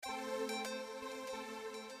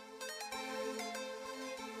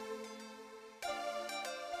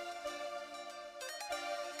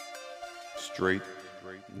Straight,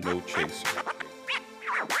 no chaser.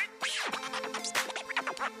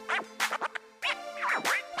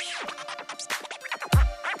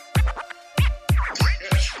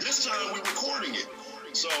 This time we're recording it.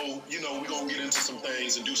 So, we're going to get into some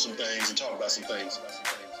things and do some things and talk about some things.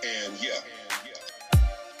 And yeah.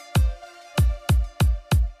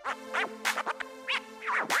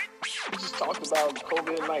 We just talked about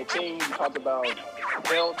COVID-19. We talked about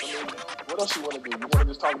health. I mean, what else you want to do? You want to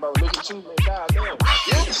just talk about religion too? Man, goddamn.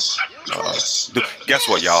 Yes. Guess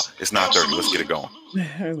what, y'all? It's 9:30. Let's get it going.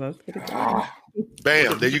 Let's get it going.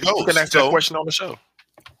 Bam, there you go. You can ask that question on the show.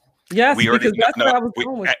 Yes, We already because that's what I was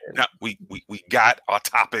going with. We got our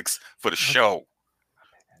topics for the show.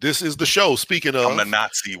 This is the show. Speaking of, I'm a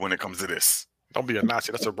Nazi when it comes to this. Don't be a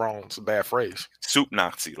Nazi. That's a bad phrase. Soup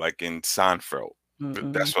Nazi, like in Seinfeld.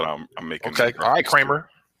 Mm-mm. That's what I'm making. Okay. All right, Kramer.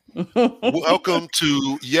 welcome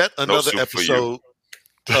to yet another soup for episode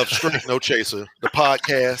of Straight No Chaser, the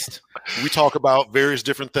podcast. We talk about various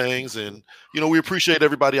different things, and we appreciate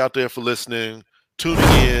everybody out there for listening, tuning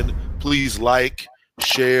in. Please like,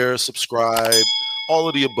 share, subscribe, all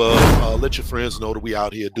of the above. Let your friends know that we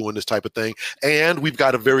out here doing this type of thing. And we've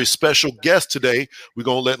got a very special guest today. We're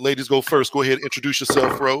gonna let ladies go first. Go ahead and introduce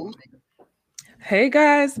yourself, Rose. Hey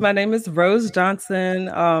guys, my name is Rose Johnson.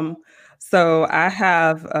 So I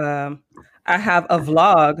have a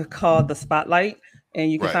vlog called The Spotlight,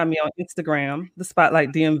 and you can find me on Instagram, The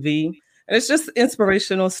Spotlight DMV. And it's just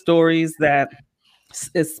inspirational stories that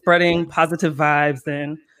is spreading positive vibes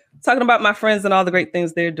and talking about my friends and all the great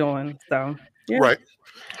things they're doing. So yeah. Right.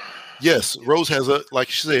 Yes, Rose has like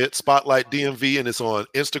she said, Spotlight DMV, and it's on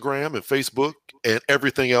Instagram and Facebook and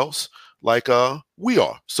everything else like we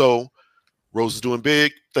are. So Rose is doing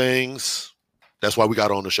big things. That's why we got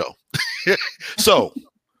her on the show. So,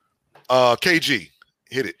 KG,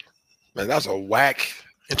 hit it. Man, that's a whack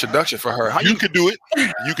introduction for her. You could do it.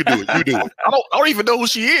 You could do it. You do it. I don't even know who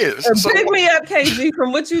she is. Pick me up, KG.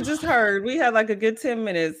 From what you just heard, we had like a good 10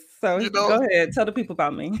 minutes. So go ahead, tell the people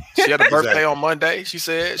about me. She had a birthday on Monday. She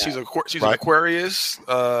said she's an Aquarius.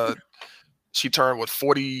 She turned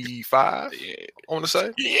 45. I want to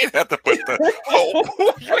say. You ain't have to put the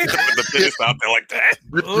you ain't have to put the business out there like that.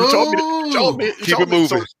 You told me. Keep it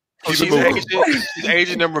moving. She's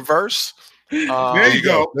aging in reverse. There you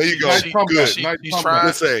go. Nice she's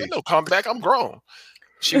trying to come back. I'm grown.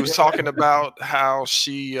 She was talking about how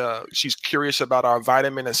she's curious about our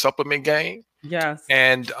vitamin and supplement game. Yes.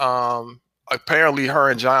 And apparently her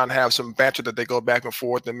and John have some banter that they go back and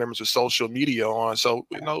forth and members of social media on. So,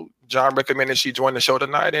 John recommended she join the show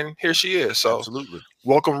tonight, and here she is. So absolutely.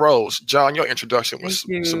 Welcome, Rose. John, your introduction was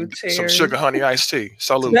some sugar honey iced tea.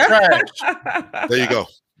 Salute. There you go.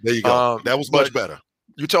 That was much better.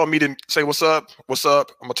 You told me to say what's up. What's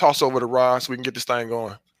up? I'm gonna toss over to Ra so we can get this thing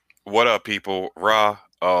going. What up, people? Ra,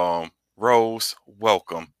 Rose,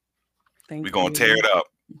 welcome. We're gonna tear it up.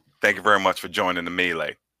 Thank you very much for joining the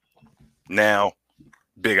melee. Now,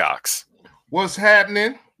 Big Ox. What's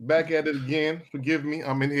happening? Back at it again. Forgive me.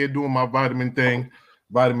 I'm in here doing my vitamin thing.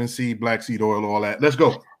 Vitamin C, black seed oil, all that. Let's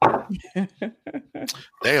go.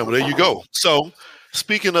 Damn, there you go. So,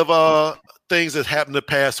 speaking of things that happened the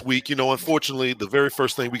past week, unfortunately, the very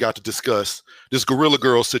first thing we got to discuss, this Gorilla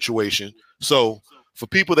Girl situation. So, for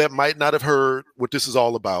people that might not have heard what this is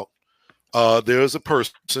all about, there's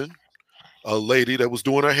a lady that was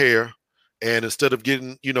doing her hair, and instead of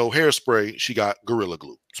getting, hairspray, she got Gorilla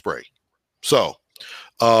Glue spray. So,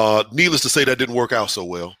 needless to say, that didn't work out so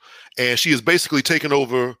well. And she is basically taking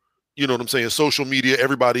over, social media.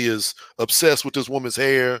 Everybody is obsessed with this woman's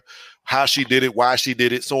hair, how she did it, why she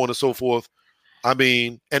did it, so on and so forth. I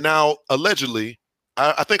mean, and now allegedly,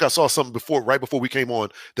 I think I saw something right before we came on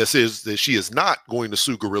that says that she is not going to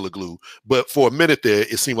sue Gorilla Glue. But for a minute there,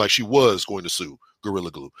 it seemed like she was going to sue Gorilla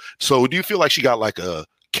Glue. So do you feel like she got like a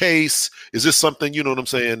case? Is this something,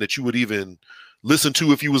 that you would even listen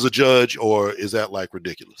to if you was a judge, or is that like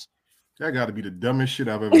ridiculous? That got to be the dumbest shit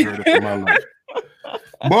I've ever heard of in my life.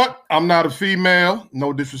 But I'm not a female.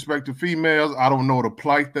 No disrespect to females. I don't know the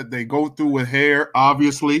plight that they go through with hair,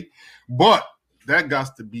 obviously. But that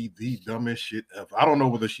got to be the dumbest shit ever. I don't know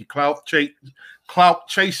whether she clout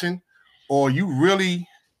chasing, or you really,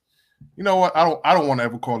 you know what? I don't want to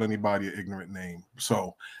ever call anybody an ignorant name.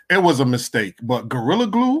 So it was a mistake. But Gorilla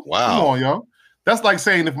Glue, wow. Come on, y'all. That's like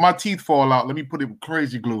saying if my teeth fall out, let me put it with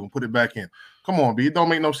crazy glue and put it back in. Come on, B. It don't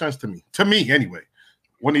make no sense to me. To me, anyway.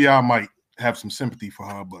 One of y'all might have some sympathy for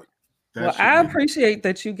her, but I appreciate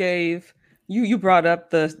that you gave you brought up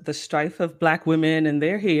the strife of Black women and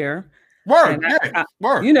their hair. Word.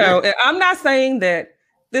 I'm not saying that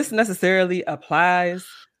this necessarily applies,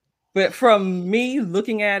 but from me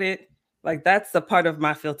looking at it, Like that's a part of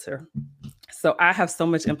my filter. So I have so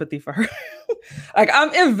much empathy for her. Like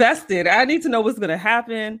I'm invested. I need to know what's going to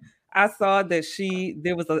happen. I saw that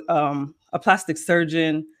there was a plastic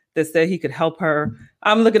surgeon that said he could help her.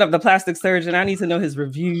 I'm looking up the plastic surgeon. I need to know his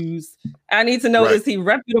reviews. I need to know, is he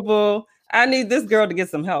reputable? I need this girl to get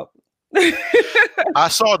some help. I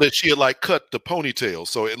saw that she had like cut the ponytail.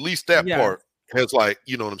 So at least that part has like,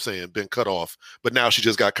 you know what I'm saying, been cut off. But now she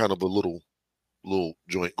just got kind of a little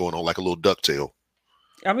joint going on, like a little ducktail.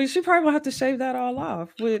 I mean, she probably will have to shave that all off,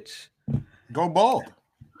 which go bald.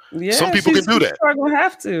 Yeah, some people can do that. Probably gonna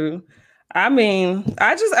have to. I mean,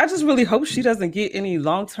 I just really hope she doesn't get any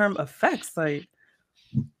long-term effects. Like,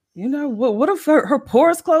 you know, what if her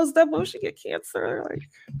pores closed up? What if she get cancer? Like,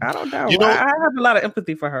 I don't know. I have a lot of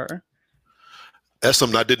empathy for her. That's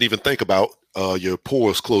something I didn't even think about. Your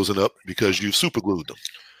pores closing up because you super glued them.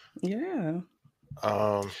 Yeah.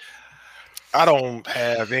 I don't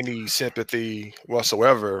have any sympathy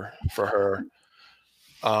whatsoever for her.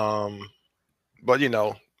 But you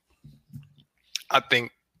know, I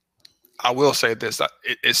think I will say this.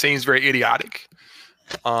 It seems very idiotic.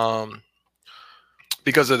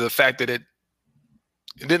 Because of the fact that it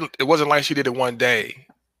wasn't like she did it one day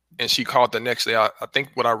and she called the next day. I think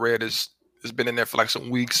what I read is it's been in there for like some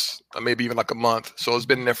weeks or maybe even like a month. So it's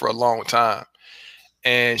been in there for a long time.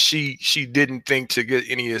 And she didn't think to get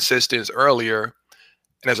any assistance earlier.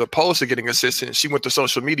 And as opposed to getting assistance, she went to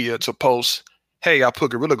social media to post, hey, I put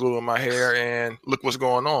Gorilla Glue in my hair and look what's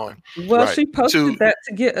going on. Well, she posted that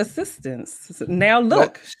to get assistance. Now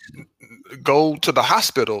look. Go to the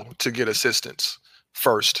hospital to get assistance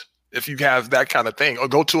first, if you have that kind of thing, or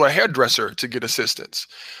go to a hairdresser to get assistance.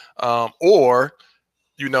 Or,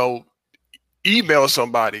 you know, email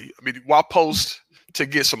somebody. I mean, why post to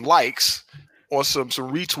get some likes or some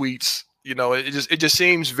retweets? You know, it just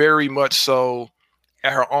seems very much so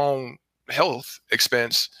at her own health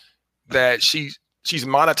expense that she's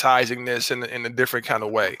monetizing this in a different kind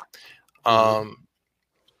of way.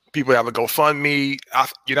 People have a GoFundMe.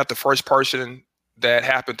 You're not the first person that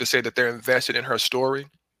happened to say that they're invested in her story.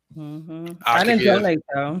 I didn't donate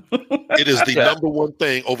though. It is the number one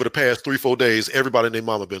thing over the past 3-4 days. Everybody and their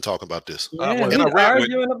mama been talking about this. Arguing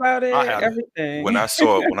about it. Everything. When I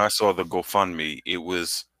saw the GoFundMe, it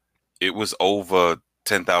was over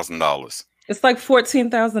 $10,000. It's like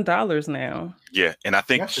 $14,000 now. Yeah, and I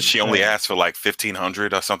think she only asked for like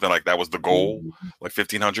 1,500 or something like that was the goal, like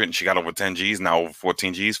 1,500, and she got over 10 G's, now over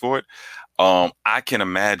 14 G's for it. I can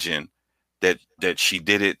imagine that she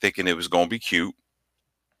did it thinking it was going to be cute.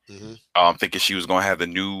 Thinking she was going to have the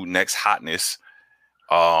new next hotness.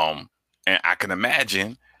 And I can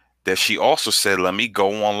imagine that she also said, let me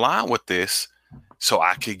go online with this so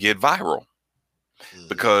I could get viral.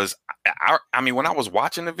 Because I mean, when I was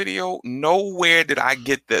watching the video, nowhere did I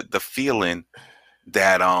get the feeling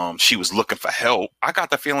that she was looking for help. I got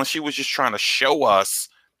the feeling she was just trying to show us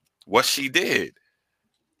what she did.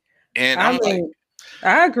 And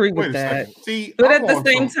I agree with that. But at the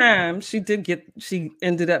same time, she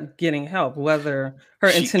ended up getting help, whether her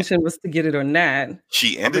intention was to get it or not.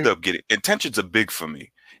 She ended up getting intentions are big for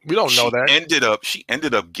me. We don't know that. She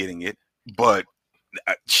ended up getting it, but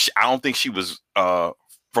I don't think she was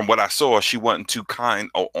from what I saw, she wasn't too kind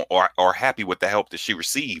or happy with the help that she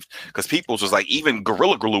received. Because Peoples was like, even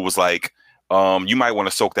Gorilla Glue was like, you might want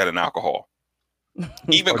to soak that in alcohol.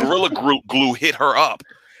 Even Gorilla Glue hit her up.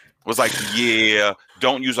 Was like, yeah,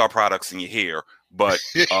 don't use our products in your hair, but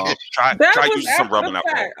try using some rubbing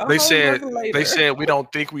alcohol. They said we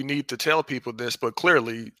don't think we need to tell people this, but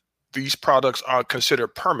clearly these products are considered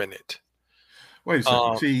permanent. Wait a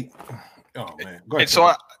second. See, oh man, go ahead. And so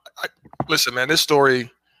I listen, man. This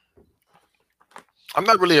story, I'm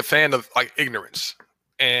not really a fan of like ignorance,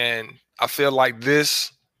 and I feel like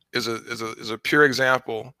this is a pure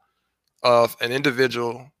example of an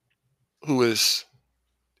individual who is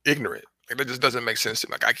ignorant. Like, that just doesn't make sense to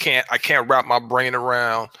me. Like I can't wrap my brain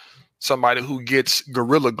around somebody who gets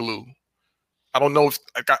Gorilla Glue. I don't know if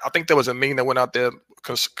I think there was a meme that went out there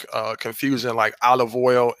confusing like olive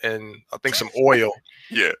oil and I think some oil.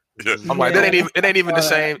 Yeah. I'm like, it ain't even the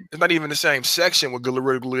same. It's not even the same section with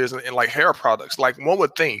Gorilla Glue is in like hair products. Like one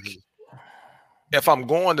would think if I'm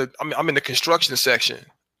in the construction section,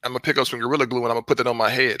 I'm gonna pick up some Gorilla Glue and I'm gonna put that on my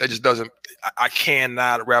head. That just doesn't. I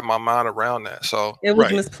cannot wrap my mind around that. So it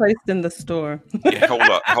was misplaced in the store. Yeah, hold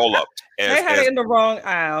up. They had it in the wrong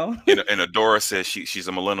aisle. And Adora says she's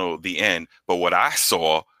a millennial. The end. But what I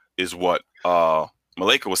saw is what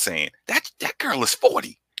Malika was saying. That girl is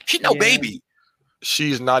 40. She's no baby.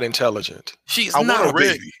 She's not intelligent. She's not a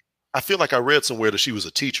baby. I feel like I read somewhere that she was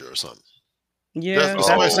a teacher or something. Yeah, Does that's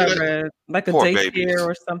somebody what say I that? read. Like a Poor daycare babies.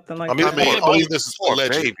 or something like I mean, I mean, that. all of this is Poor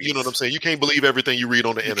alleged. babies. You know what I'm saying? You can't believe everything you read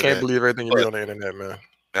on the you internet. can't believe everything you But- read on the internet, man.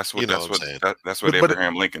 That's what You know that's what I'm what saying. that's what But-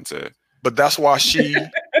 Abraham Lincoln said. But that's why she.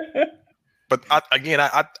 But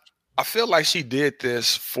I feel like she did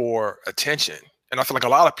this for attention, and I feel like a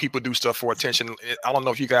lot of people do stuff for attention. I don't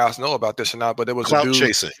know if you guys know about this or not, but there was Clout a dude.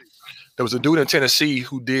 chasing. There was a dude in Tennessee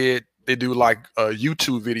who they do like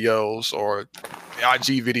YouTube videos or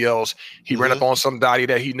IG videos. He ran up on somebody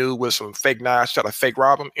that he knew with some fake knives, tried to fake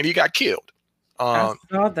rob him, and he got killed. I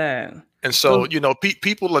saw that. And so, you know,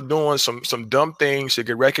 people are doing some dumb things to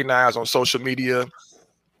get recognized on social media.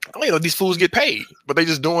 You know, these fools get paid, but they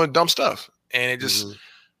just doing dumb stuff. And it just,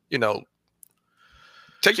 you know,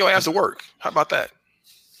 take your ass to work. How about that?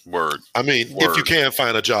 Word. I mean, if you can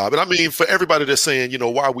find a job. And I mean, for everybody that's saying, you know,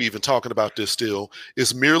 why are we even talking about this still?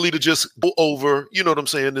 It's merely to just go over, you know what I'm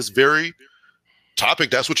saying, this very topic.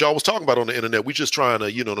 That's what y'all was talking about on the internet. We just trying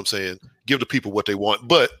to, you know what I'm saying, give the people what they want.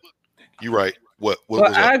 But you're right. What Well,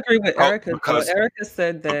 was I up? agree with Erica. because- Erica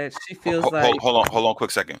said that she feels Hold like on,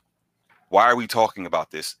 quick second. Why are we talking about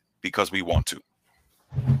this? Because we want to.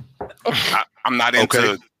 I'm not into.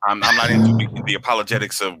 Okay. I'm not into the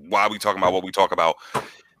apologetics of why we talking about what we talk about.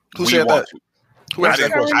 Who we said want that? to. Who I asked that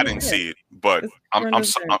didn't. question? I didn't see it, but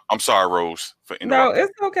It's I'm sorry, Rose, for no, interrupting.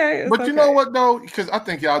 it's okay. It's But you know what though? Because I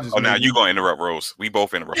think y'all just. Oh, now made you me- gonna interrupt Rose? We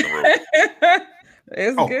both interrupting Rose.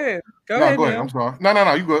 It's Oh. good. Go No, ahead. go ahead. Neil. I'm sorry.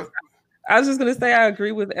 No, you good. I was just gonna say I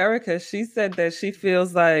agree with Erica. She said that she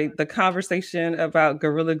feels like the conversation about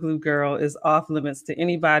Gorilla Glue Girl is off limits to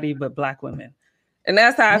anybody but Black women, and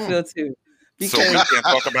that's how I feel too. So we Because can't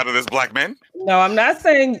talk about it as Black men. no, I'm not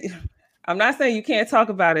saying you can't talk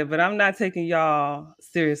about it, but I'm not taking y'all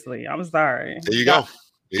seriously. I'm sorry. There you go.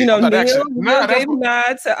 You know, I'm not Neil actually- Nah, that's gave a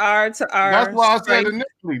nod to our. That's why I said strength.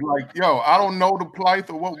 initially, like, yo, I don't know the plight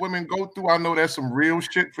of what women go through. I know that's some real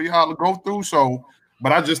shit for y'all to go through. So,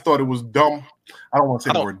 but I just thought it was dumb. I don't want to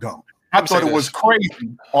say the word dumb. I Let me thought say it was this.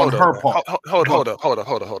 crazy on her part. Hold up.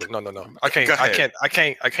 No. I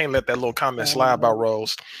can't let that little comment slide by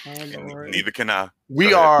Rose. Oh, Lord. Neither can I. We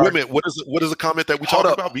Go ahead. are. Wait a minute. What is the comment that we Hold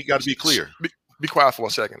talking up. about? We got to be clear. Be quiet for a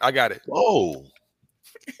second. I got it. Oh,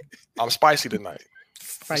 I'm spicy tonight.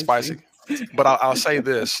 I'm spicy. But I'll say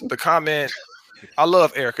this: the comment. I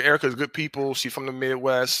love Erica. Erica's good people. She's from the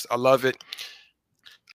Midwest. I love it.